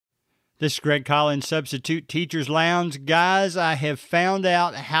This is Greg Collins, Substitute Teachers Lounge. Guys, I have found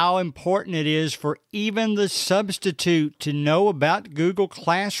out how important it is for even the substitute to know about Google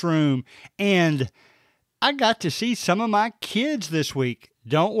Classroom. And I got to see some of my kids this week.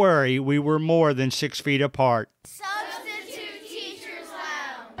 Don't worry, we were more than 6 feet apart. Substitute Teachers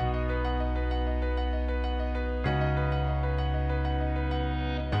Lounge.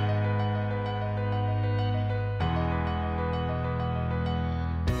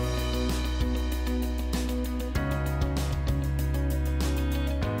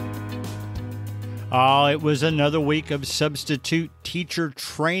 Oh, it was another week of substitute teacher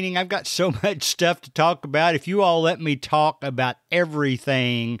training. I've got so much stuff to talk about. If you all let me talk about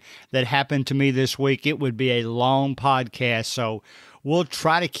everything that happened to me this week, it would be a long podcast. So we'll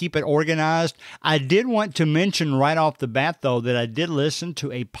try to keep it organized. I did want to mention right off the bat, though, that I did listen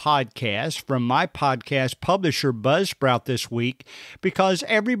to a podcast from my podcast publisher, Buzzsprout, this week, because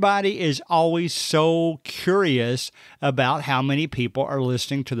everybody is always so curious about how many people are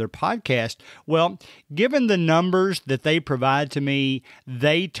listening to their podcast. Well, given the numbers that they provide to me,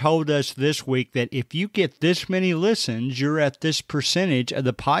 they told us this week that if you get this many listens, you're at this percentage of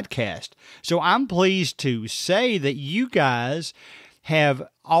the podcast. So I'm pleased to say that you guys have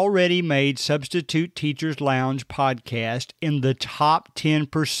already made Substitute Teachers Lounge podcast in the top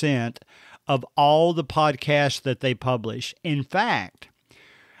 10% of all the podcasts that they publish. In fact,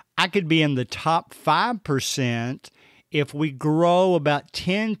 I could be in the top 5% if we grow about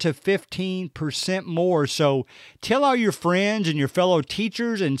 10 to 15% more. So tell all your friends and your fellow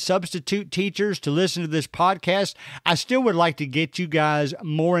teachers and substitute teachers to listen to this podcast. I still would like to get you guys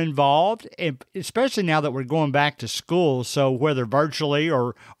more involved, especially now that we're going back to school, so whether virtually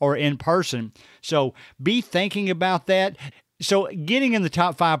or in person. So be thinking about that. So getting in the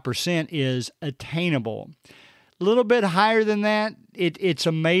top 5% is attainable. A little bit higher than that, it's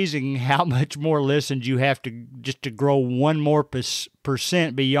amazing how much more listens you have to just to grow one more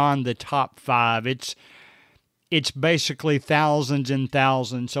percent beyond the top 5. It's basically thousands and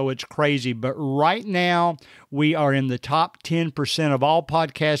thousands, so it's crazy. But right now, we are in the top 10% of all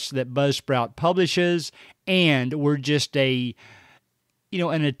podcasts that Buzzsprout publishes, and we're just an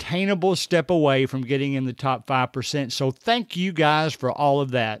attainable step away from getting in the top 5%. So thank you guys for all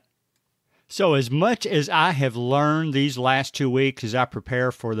of that. So as much as I have learned these last 2 weeks as I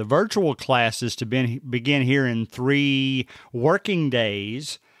prepare for the virtual classes to begin here in 3 working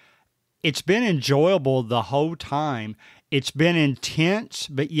days, it's been enjoyable the whole time. It's been intense,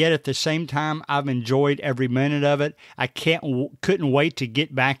 but yet at the same time, I've enjoyed every minute of it. I couldn't wait to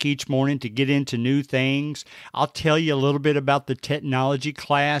get back each morning to get into new things. I'll tell you a little bit about the technology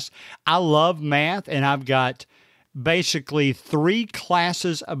class. I love math, and I've got basically 3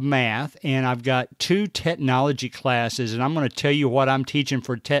 classes of math, and I've got 2 technology classes, and I'm going to tell you what I'm teaching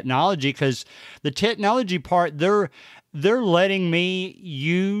for technology, because the technology part, they're letting me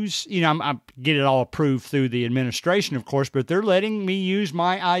use, I get it all approved through the administration, of course, but they're letting me use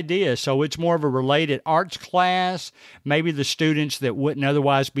my ideas. So it's more of a related arts class. Maybe the students that wouldn't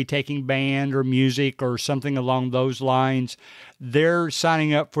otherwise be taking band or music or something along those lines, they're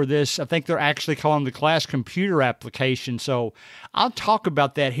signing up for this. I think they're actually calling the class computer application. So I'll talk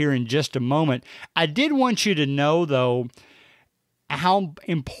about that here in just a moment. I did want you to know, though, how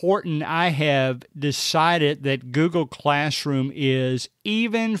important I have decided that Google Classroom is,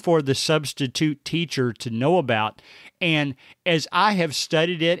 even for the substitute teacher to know about. And as I have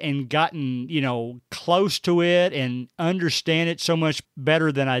studied it and gotten, close to it and understand it so much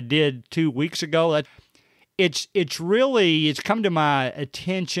better than I did 2 weeks ago, it's come to my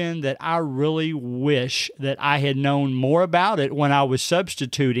attention that I really wish that I had known more about it when I was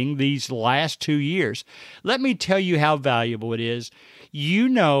substituting these last 2 years. Let me tell you how valuable it is. You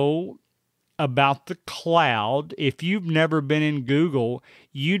know about the cloud. If you've never been in Google,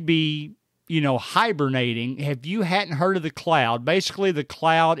 you'd be, hibernating. If you hadn't heard of the cloud, basically the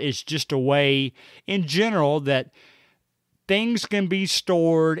cloud is just a way in general that things can be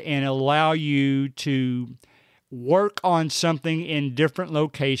stored and allow you to work on something in different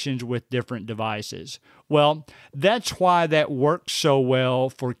locations with different devices. Well, that's why that works so well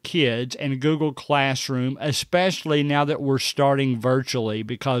for kids and Google Classroom, especially now that we're starting virtually,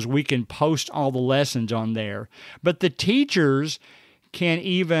 because we can post all the lessons on there. But the teachers can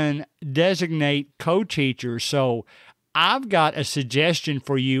even designate co-teachers. So I've got a suggestion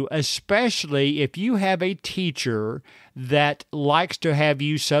for you, especially if you have a teacher that likes to have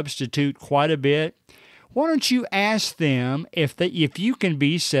you substitute quite a bit. Why don't you ask them if you can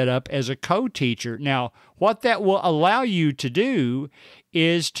be set up as a co-teacher? Now, what that will allow you to do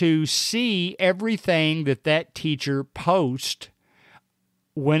is to see everything that teacher posts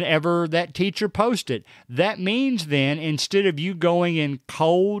whenever that teacher posts it. That means then, instead of you going in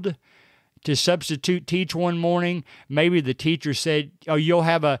cold to substitute teach one morning, maybe the teacher said, "Oh, you'll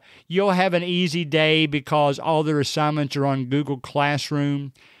have an easy day because all their assignments are on Google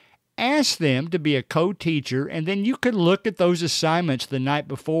Classroom." Ask them to be a co-teacher, and then you could look at those assignments the night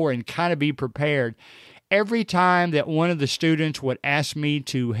before and kind of be prepared. Every time that one of the students would ask me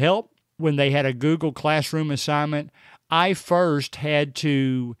to help when they had a Google Classroom assignment, I first had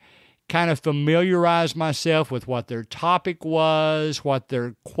to kind of familiarize myself with what their topic was, what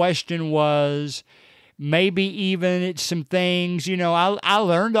their question was. Maybe even it's some things, I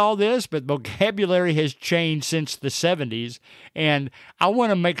learned all this, but vocabulary has changed since the 70s, and I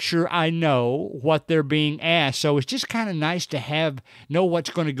want to make sure I know what they're being asked. So it's just kind of nice to know what's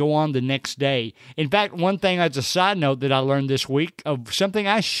going to go on the next day. In fact, one thing as a side note that I learned this week of something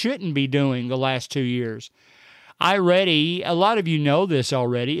I shouldn't be doing the last 2 years. IReady, a lot of you know this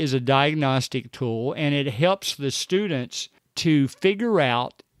already, is a diagnostic tool, and it helps the students to figure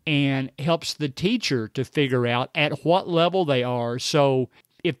out and helps the teacher to figure out at what level they are. So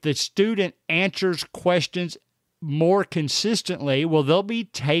if the student answers questions more consistently, well, they'll be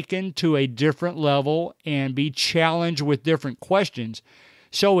taken to a different level and be challenged with different questions.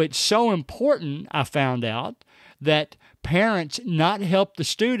 So it's so important, I found out, that parents not help the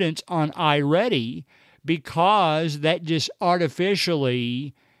students on IReady, because that just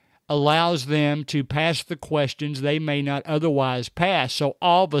artificially allows them to pass the questions they may not otherwise pass. So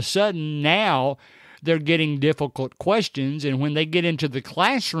all of a sudden now they're getting difficult questions, and when they get into the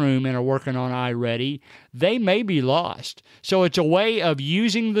classroom and are working on IReady, they may be lost. So it's a way of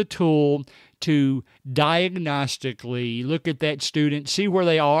using the tool to diagnostically look at that student, see where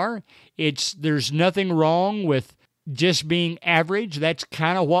they are. There's nothing wrong with just being average. That's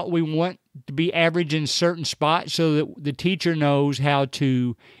kind of what we want, to be average in certain spots so that the teacher knows how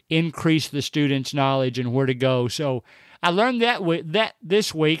to increase the student's knowledge and where to go. So I learned that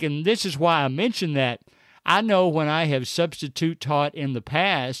this week, and this is why I mentioned that. I know when I have substitute taught in the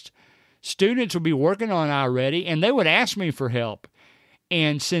past, students would be working on IReady, and they would ask me for help.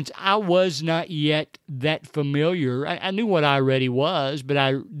 And since I was not yet that familiar, I knew what IReady was, but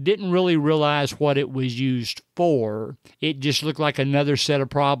I didn't really realize what it was used for. It just looked like another set of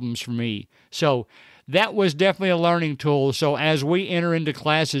problems for me. So that was definitely a learning tool. So as we enter into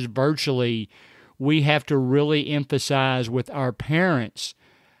classes virtually, we have to really emphasize with our parents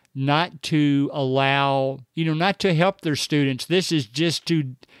not to allow, not to help their students. This is just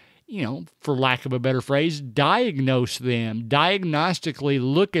to, for lack of a better phrase, diagnose them, diagnostically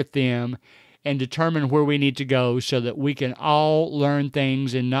look at them and determine where we need to go so that we can all learn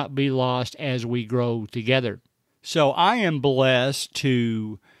things and not be lost as we grow together. So I am blessed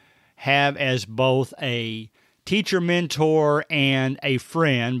to have as both a teacher mentor and a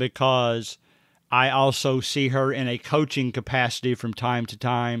friend, because I also see her in a coaching capacity from time to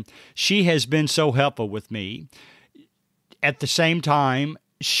time. She has been so helpful with me. At the same time,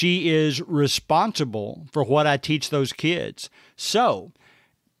 she is responsible for what I teach those kids. So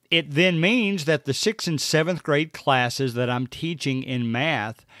it then means that the 6th and 7th grade classes that I'm teaching in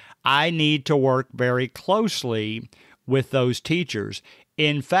math, I need to work very closely with those teachers.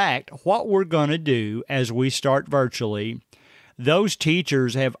 In fact, what we're going to do as we start virtually, those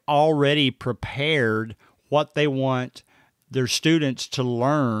teachers have already prepared what they want their students to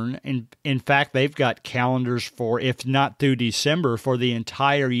learn. In fact, they've got calendars for, if not through December, for the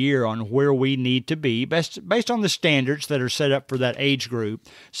entire year on where we need to be based on the standards that are set up for that age group.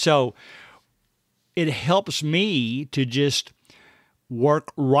 So it helps me to just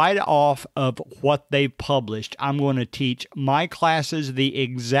work right off of what they've published. I'm going to teach my classes the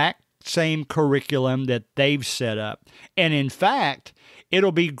exact same curriculum that they've set up. And in fact,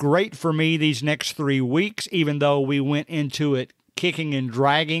 it'll be great for me these next 3 weeks, even though we went into it kicking and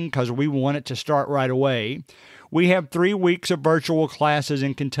dragging because we want it to start right away. We have 3 weeks of virtual classes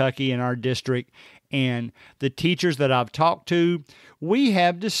in Kentucky in our district, and the teachers that I've talked to, we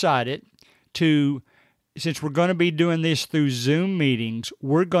have decided to, since we're going to be doing this through Zoom meetings,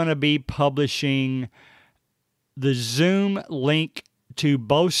 we're going to be publishing the Zoom link to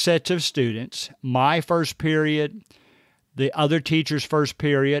both sets of students, my first period, the other teacher's first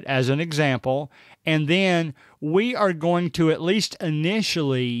period as an example, and then we are going to at least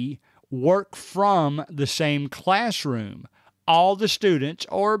initially work from the same classroom. All the students,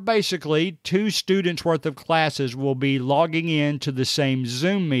 or basically 2 students worth of classes, will be logging in to the same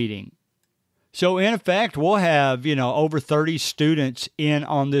Zoom meeting. So in effect, we'll have, over 30 students in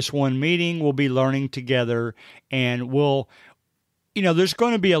on this one meeting. We'll be learning together, and we'll there's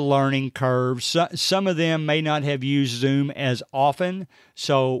going to be a learning curve. Some of them may not have used Zoom as often,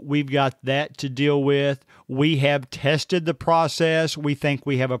 so we've got that to deal with. We have tested the process. We think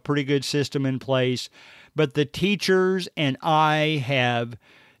we have a pretty good system in place, but the teachers and I have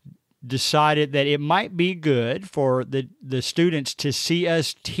decided that it might be good for the students to see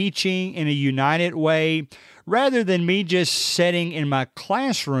us teaching in a united way rather than me just sitting in my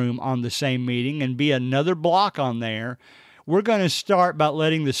classroom on the same meeting and be another block on there. We're going to start by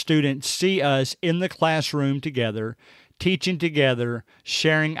letting the students see us in the classroom together, teaching together,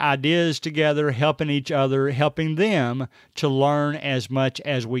 sharing ideas together, helping each other, helping them to learn as much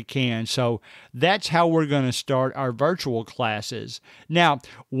as we can. So that's how we're going to start our virtual classes. Now,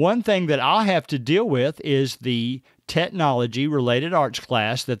 one thing that I'll have to deal with is the technology-related arts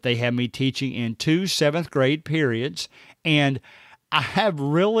class that they have me teaching in 2 7th-grade periods, and I have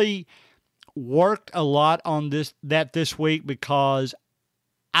really worked a lot on this week because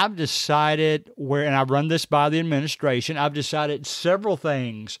I've decided and I run this by the administration, I've decided several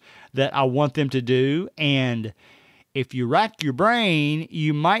things that I want them to do, and if you rack your brain,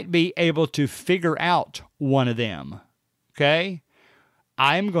 you might be able to figure out one of them, okay?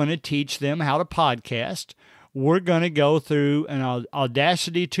 I'm going to teach them how to podcast. We're going to go through an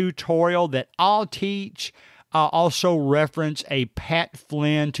Audacity tutorial that I'll teach. I'll also reference a Pat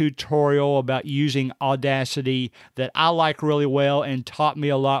Flynn tutorial about using Audacity that I like really well and taught me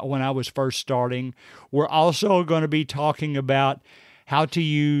a lot when I was first starting. We're also going to be talking about how to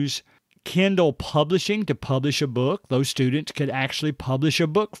use Kindle publishing to publish a book. Those students could actually publish a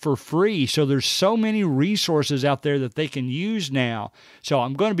book for free. So there's so many resources out there that they can use now. So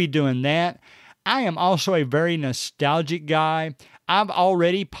I'm going to be doing that. I am also a very nostalgic guy. I've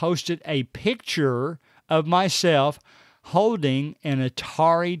already posted a picture of myself holding an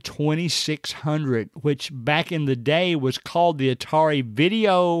Atari 2600, which back in the day was called the Atari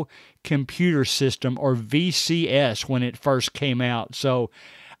Video Computer System, or VCS, when it first came out. So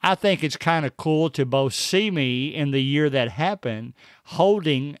I think it's kind of cool to both see me in the year that happened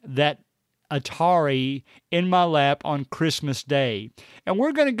holding that Atari in my lap on Christmas Day. And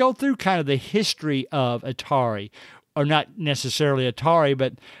we're going to go through kind of the history of Atari. Or not necessarily Atari,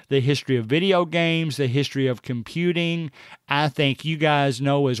 but the history of video games, the history of computing. I think you guys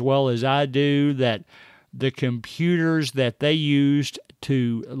know as well as I do that the computers that they used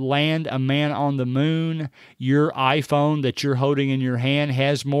to land a man on the moon, your iPhone that you're holding in your hand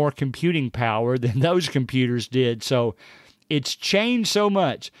has more computing power than those computers did. So it's changed so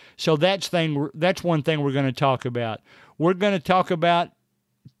much. So that's one thing we're going to talk about. We're going to talk about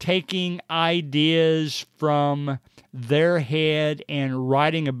taking ideas from their head and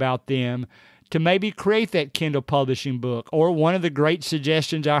writing about them to maybe create that Kindle publishing book. Or one of the great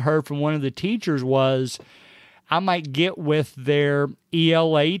suggestions I heard from one of the teachers was I might get with their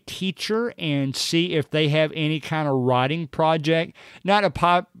ELA teacher and see if they have any kind of writing project. Not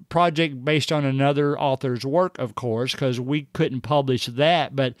a project based on another author's work, of course, because we couldn't publish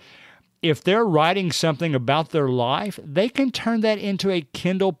that, but if they're writing something about their life, they can turn that into a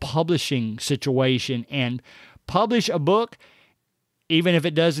Kindle publishing situation and publish a book. Even if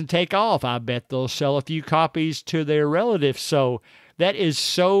it doesn't take off, I bet they'll sell a few copies to their relatives. So that is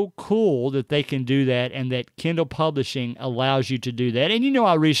so cool that they can do that, and that Kindle publishing allows you to do that. And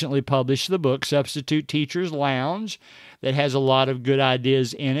I recently published the book Substitute Teachers Lounge that has a lot of good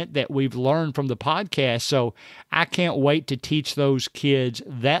ideas in it that we've learned from the podcast. So I can't wait to teach those kids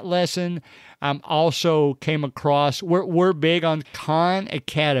that lesson. Also came across, we're big on Khan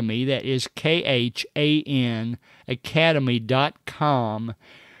Academy. That is KHAN Academy.com.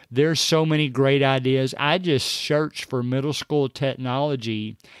 There's so many great ideas. I just searched for middle school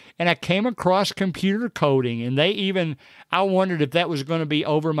technology, and I came across computer coding, and I wondered if that was going to be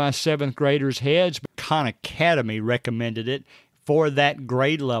over my 7th graders' heads, but Khan Academy recommended it for that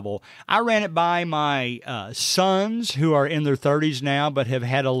grade level. I ran it by my sons, who are in their 30s now, but have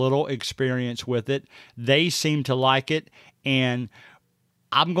had a little experience with it. They seem to like it, and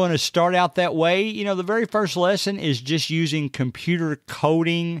I'm going to start out that way. The very first lesson is just using computer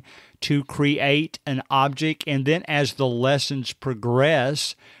coding to create an object, and then as the lessons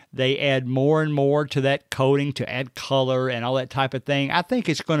progress, they add more and more to that coding to add color and all that type of thing. I think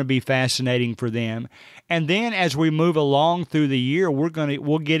it's going to be fascinating for them. And then as we move along through the year,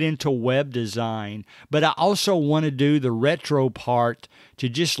 we'll get into web design. But I also want to do the retro part to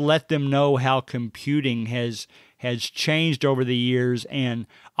just let them know how computing has changed over the years, and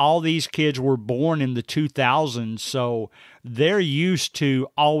all these kids were born in the 2000s, so they're used to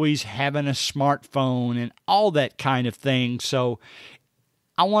always having a smartphone and all that kind of thing. So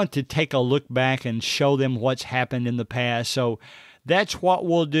I want to take a look back and show them what's happened in the past. So that's what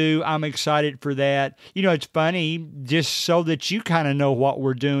we'll do. I'm excited for that. You know, it's funny, just so that you kind of know what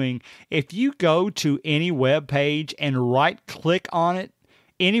we're doing. If you go to any web page and right click on it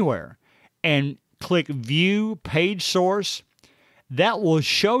anywhere and click View Page Source, that will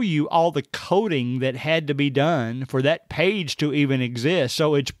show you all the coding that had to be done for that page to even exist.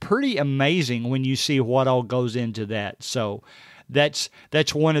 So it's pretty amazing when you see what all goes into that. So that's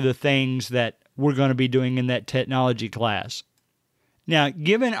one of the things that we're going to be doing in that technology class. Now,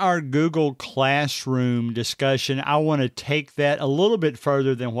 given our Google Classroom discussion, I want to take that a little bit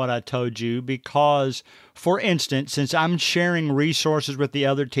further than what I told you because, for instance, since I'm sharing resources with the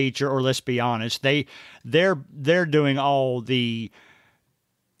other teacher, or let's be honest, they're doing all the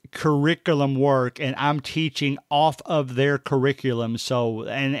curriculum work and I'm teaching off of their curriculum. So,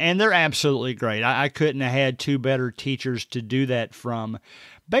 and they're absolutely great. I couldn't have had two better teachers to do that from.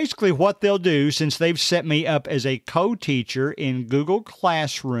 Basically, what they'll do, since they've set me up as a co-teacher in Google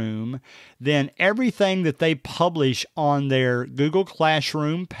Classroom, then everything that they publish on their Google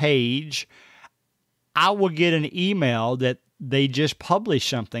Classroom page, I will get an email that they just published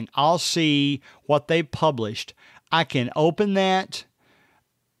something. I'll see what they published. I can open that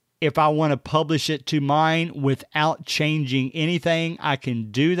if I want to publish it to mine without changing anything. I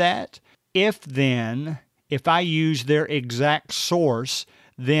can do that. If I use their exact source,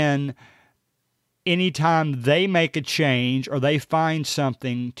 then anytime they make a change or they find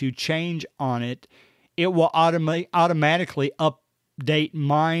something to change on it, it will automatically update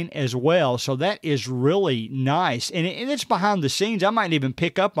mine as well. So that is really nice. And it's behind the scenes. I might even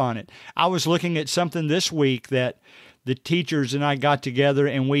pick up on it. I was looking at something this week that the teachers and I got together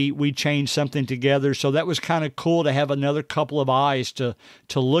and we changed something together. So that was kind of cool to have another couple of eyes to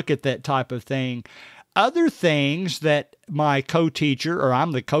look at that type of thing. Other things that my co-teacher, or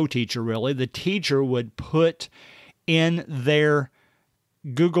I'm the co-teacher really, the teacher would put in their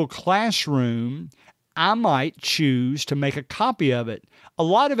Google Classroom, I might choose to make a copy of it. A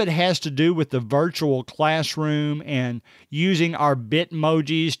lot of it has to do with the virtual classroom and using our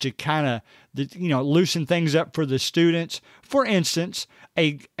Bitmojis to kind of, loosen things up for the students. For instance,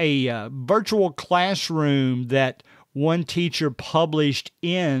 a virtual classroom that one teacher published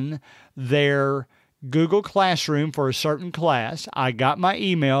in their Google Classroom for a certain class. I got my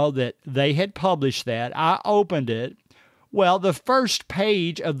email that they had published that. I opened it. Well, the first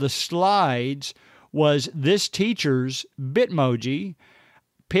page of the slides was this teacher's Bitmoji,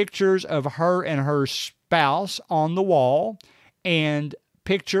 pictures of her and her spouse on the wall, and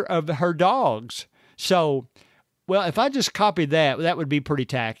picture of her dogs. So, well, if I just copied that, that would be pretty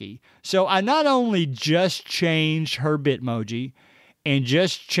tacky. So I not only just changed her Bitmoji and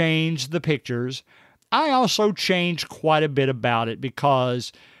just changed the pictures, I also changed quite a bit about it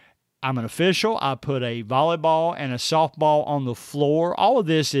because I'm an official. I put a volleyball and a softball on the floor. All of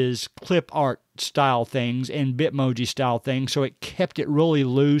this is clip art style things and Bitmoji style things, so it kept it really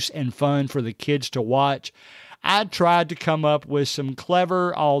loose and fun for the kids to watch. I tried to come up with some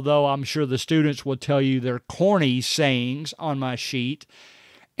clever, although I'm sure the students will tell you they're corny sayings on my sheet.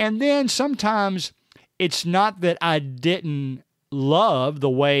 And then sometimes it's not that I didn't love the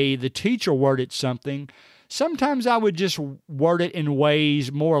way the teacher worded something. Sometimes I would just word it in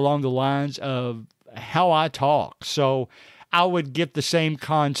ways more along the lines of how I talk. So I would get the same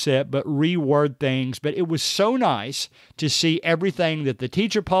concept but reword things. But it was so nice to see everything that the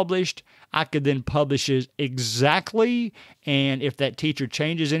teacher published. I could then publish it exactly. And if that teacher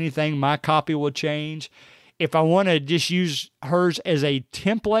changes anything, my copy will change. If I want to just use hers as a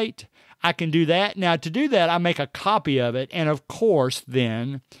template, I can do that. Now, to do that, I make a copy of it. And of course,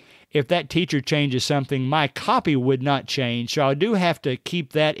 then, if that teacher changes something, my copy would not change. So I do have to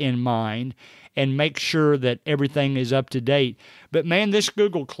keep that in mind and make sure that everything is up to date. But man, this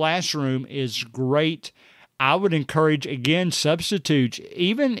Google Classroom is great. I would encourage, again, substitutes.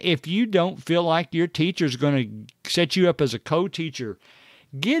 Even if you don't feel like your teacher is going to set you up as a co-teacher,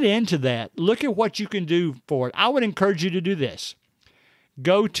 get into that. Look at what you can do for it. I would encourage you to do this.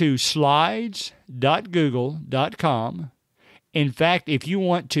 Go to slides.google.com. In fact, if you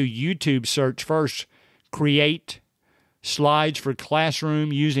want to YouTube search first, create slides for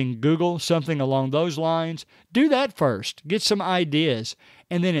classroom using Google, something along those lines, do that first. Get some ideas.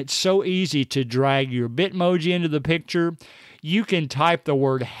 And then it's so easy to drag your Bitmoji into the picture. You can type the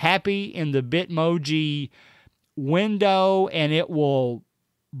word happy in the Bitmoji window and it will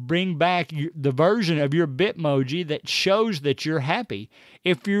bring back the version of your Bitmoji that shows that you're happy.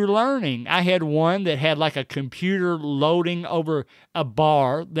 If you're learning, I had one that had like a computer loading over a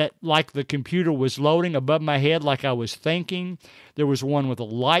bar that like the computer was loading above my head like I was thinking. There was one with a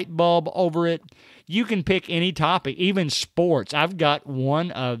light bulb over it. You can pick any topic, even sports. I've got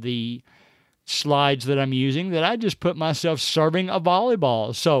one of the slides that I'm using that I just put myself serving a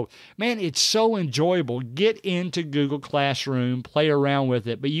volleyball. So, man, it's so enjoyable. Get into Google Classroom, play around with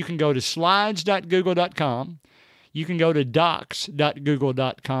it. But you can go to slides.google.com. You can go to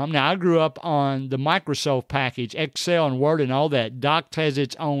docs.google.com. Now, I grew up on the Microsoft package, Excel and Word and all that. Docs has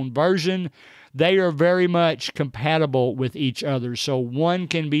its own version. They are very much compatible with each other, so one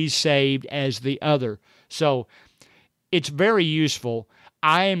can be saved as the other. So it's very useful.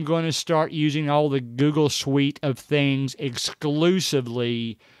 I am going to start using all the Google suite of things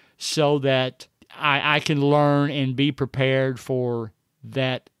exclusively so that I can learn and be prepared for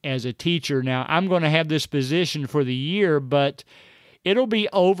that as a teacher. Now, I'm going to have this position for the year, but it'll be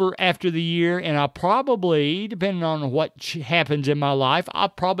over after the year, and I'll probably, depending on what happens in my life, I'll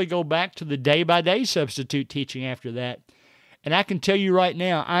probably go back to the day-by-day substitute teaching after that. And I can tell you right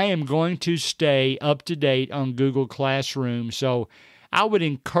now, I am going to stay up to date on Google Classroom, so I would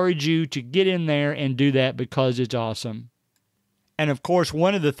encourage you to get in there and do that because it's awesome. And of course,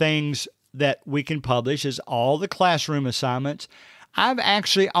 one of the things that we can publish is all the classroom assignments. I've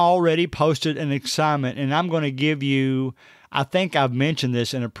actually already posted an assignment, and I'm going to give you, I think I've mentioned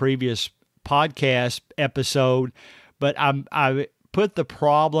this in a previous podcast episode, but I put the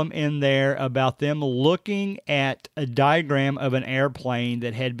problem in there about them looking at a diagram of an airplane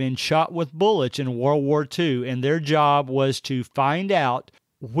that had been shot with bullets in World War II, and their job was to find out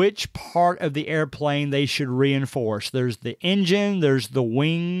which part of the airplane they should reinforce. There's the engine, there's the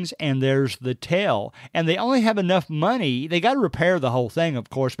wings, and there's the tail. And they only have enough money. They got to repair the whole thing,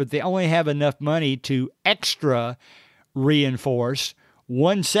 of course, but they only have enough money to extra reinforce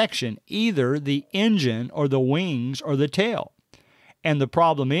one section, either the engine or the wings or the tail. And the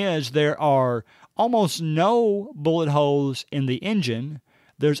problem is there are almost no bullet holes in the engine.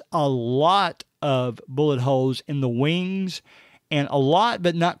 There's a lot of bullet holes in the wings and a lot,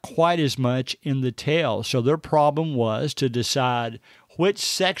 but not quite as much in the tail. So their problem was to decide which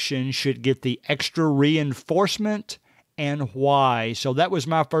section should get the extra reinforcement and why. So that was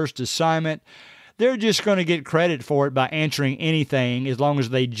my first assignment. They're just going to get credit for it by answering anything as long as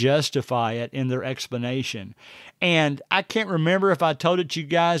they justify it in their explanation. And I can't remember if I told it to you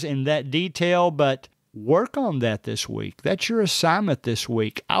guys in that detail, but work on that this week. That's your assignment this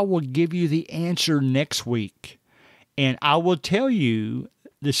week. I will give you the answer next week. And I will tell you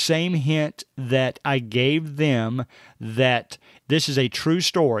the same hint that I gave them that this is a true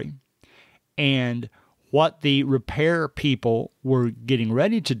story. And what the repair people were getting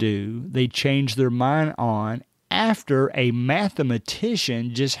ready to do, they changed their mind on after a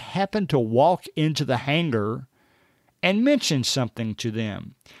mathematician just happened to walk into the hangar and mention something to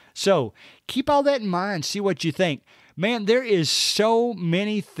them. So keep all that in mind. See what you think. Man, there is so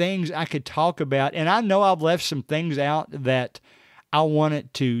many things I could talk about, and I know I've left some things out that I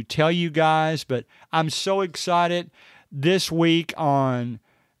wanted to tell you guys, but I'm so excited this week on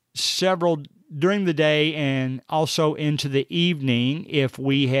several during the day and also into the evening. If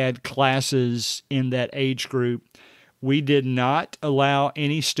we had classes in that age group, we did not allow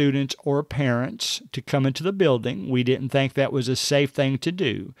any students or parents to come into the building. We didn't think that was a safe thing to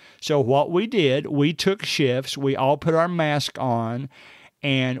do. So what we did, we took shifts, we all put our mask on,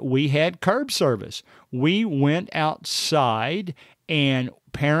 and we had curb service. We went outside, and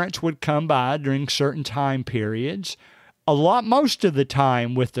parents would come by during certain time periods. Most of the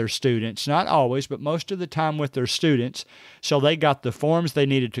time with their students, not always, but most of the time with their students. So they got the forms they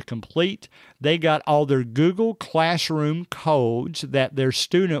needed to complete. They got all their Google Classroom codes that their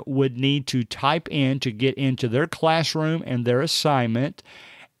student would need to type in to get into their classroom and their assignment.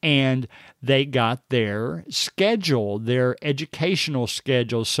 And they got their schedule, their educational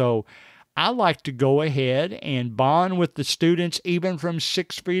schedule. So I like to go ahead and bond with the students even from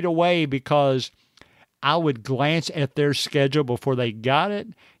 6 feet away because I would glance at their schedule before they got it,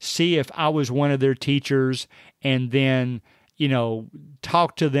 see if I was one of their teachers, and then,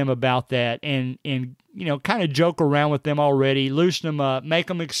 talk to them about that and kind of joke around with them already, loosen them up, make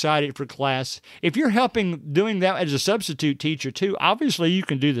them excited for class. If you're doing that as a substitute teacher too, obviously you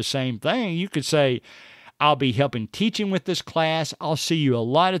can do the same thing. You could say, I'll be helping teaching with this class. I'll see you a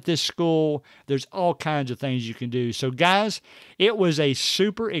lot at this school. There's all kinds of things you can do. So guys, it was a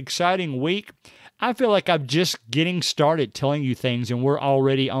super exciting week. I feel like I'm just getting started telling you things, and we're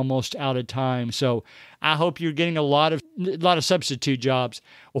already almost out of time. So I hope you're getting a lot of substitute jobs.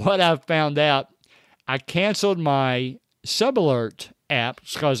 What I've found out, I canceled my SubAlert app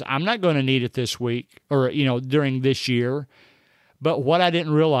because I'm not going to need it this week or, during this year. But what I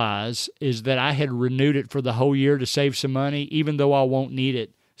didn't realize is that I had renewed it for the whole year to save some money, even though I won't need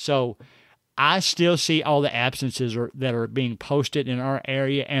it. So I still see all the absences that are being posted in our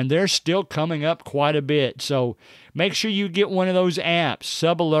area, and they're still coming up quite a bit. So make sure you get one of those apps,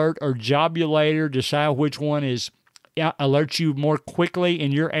 SubAlert or Jobulator. Decide which one alerts you more quickly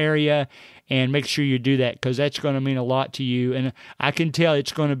in your area, and make sure you do that, because that's going to mean a lot to you. And I can tell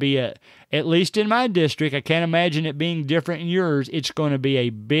it's going to be at least in my district, I can't imagine it being different in yours, it's going to be a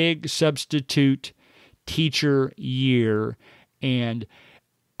big substitute teacher year. And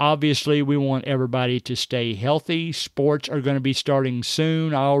obviously, we want everybody to stay healthy. Sports are going to be starting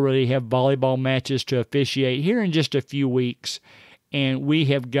soon. I already have volleyball matches to officiate here in just a few weeks. And we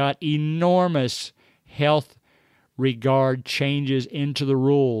have got enormous health regard changes into the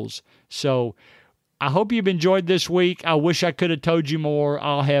rules. So I hope you've enjoyed this week. I wish I could have told you more.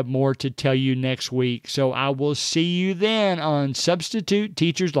 I'll have more to tell you next week. So I will see you then on Substitute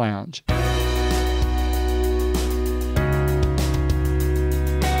Teachers Lounge.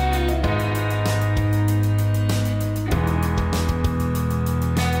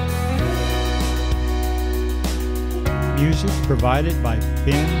 Music provided by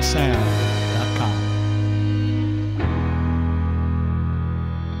Ben Sound.